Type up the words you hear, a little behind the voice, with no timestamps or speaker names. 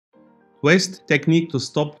twist technique to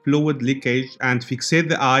stop fluid leakage and fixate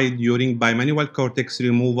the eye during bimanual cortex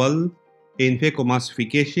removal in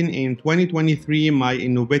phacoemulsification. In 2023, my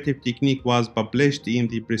innovative technique was published in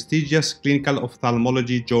the prestigious Clinical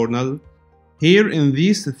Ophthalmology journal. Here in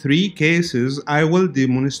these three cases, I will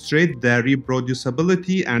demonstrate the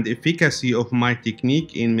reproducibility and efficacy of my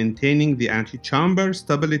technique in maintaining the antechamber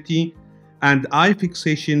stability and eye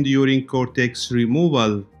fixation during cortex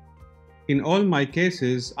removal. In all my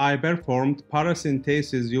cases, I performed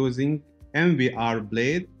paracentesis using MVR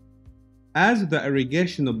blade. As the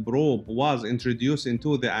irrigation probe was introduced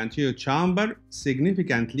into the anterior chamber,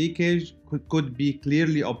 significant leakage could be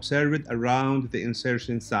clearly observed around the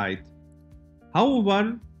insertion site.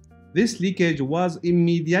 However, this leakage was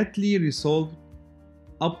immediately resolved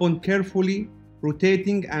upon carefully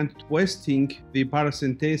rotating and twisting the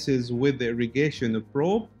paracentesis with the irrigation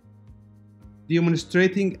probe,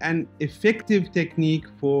 demonstrating an effective technique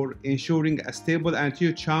for ensuring a stable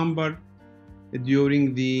anterior chamber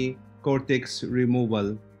during the cortex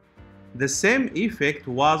removal. The same effect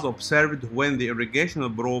was observed when the irrigation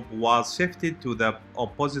probe was shifted to the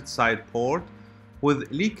opposite side port,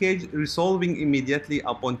 with leakage resolving immediately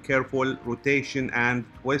upon careful rotation and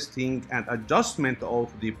twisting and adjustment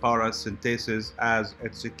of the paracentesis as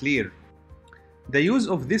it's clear. The use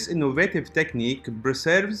of this innovative technique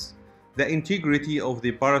preserves the integrity of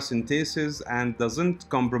the paracentesis and doesn't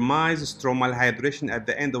compromise stromal hydration at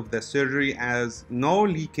the end of the surgery, as no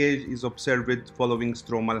leakage is observed following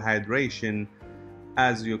stromal hydration,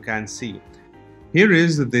 as you can see. Here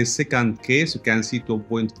is the second case. You can see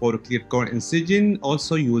 2.4 clear core incision,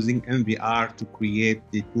 also using MVR to create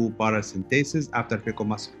the two paracentesis after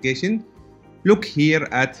phacoemulsification. Look here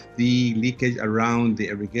at the leakage around the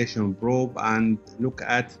irrigation probe and look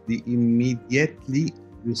at the immediately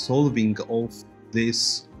resolving of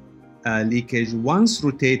this leakage once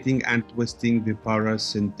rotating and twisting the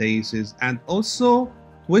paracentesis. And also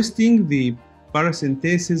twisting the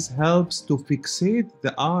paracentesis helps to fixate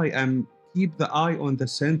the eye and keep the eye on the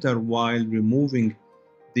center while removing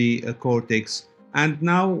the cortex. And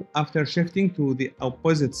now, after shifting to the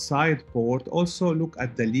opposite side port, also look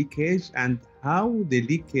at the leakage and how the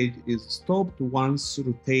leakage is stopped once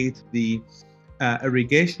rotate the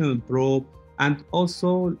irrigation probe, and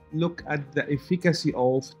also look at the efficacy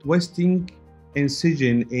of twisting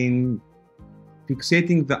incision in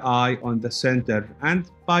fixating the eye on the center,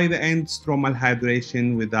 and by the end stromal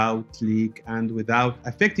hydration without leak and without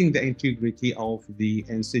affecting the integrity of the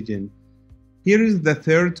incision. Here is the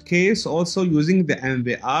third case, also using the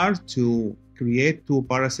MVR to create two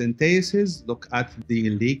paracentesis. Look at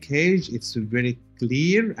the leakage. It's very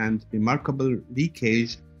clear and remarkable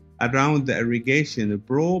leakage around the irrigation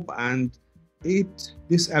probe, and it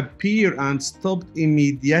disappeared and stopped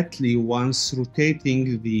immediately once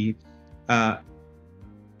rotating the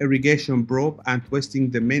irrigation probe and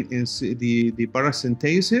twisting the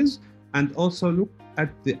paracentesis. And also look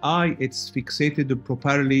at the eye, it's fixated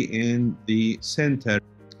properly in the center.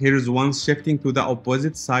 Here is once shifting to the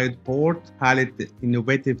opposite side port. Khaled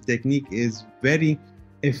innovative technique is very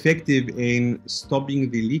effective in stopping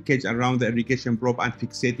the leakage around the irrigation probe and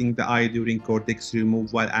fixating the eye during cortex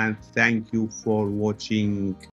removal. And thank you for watching.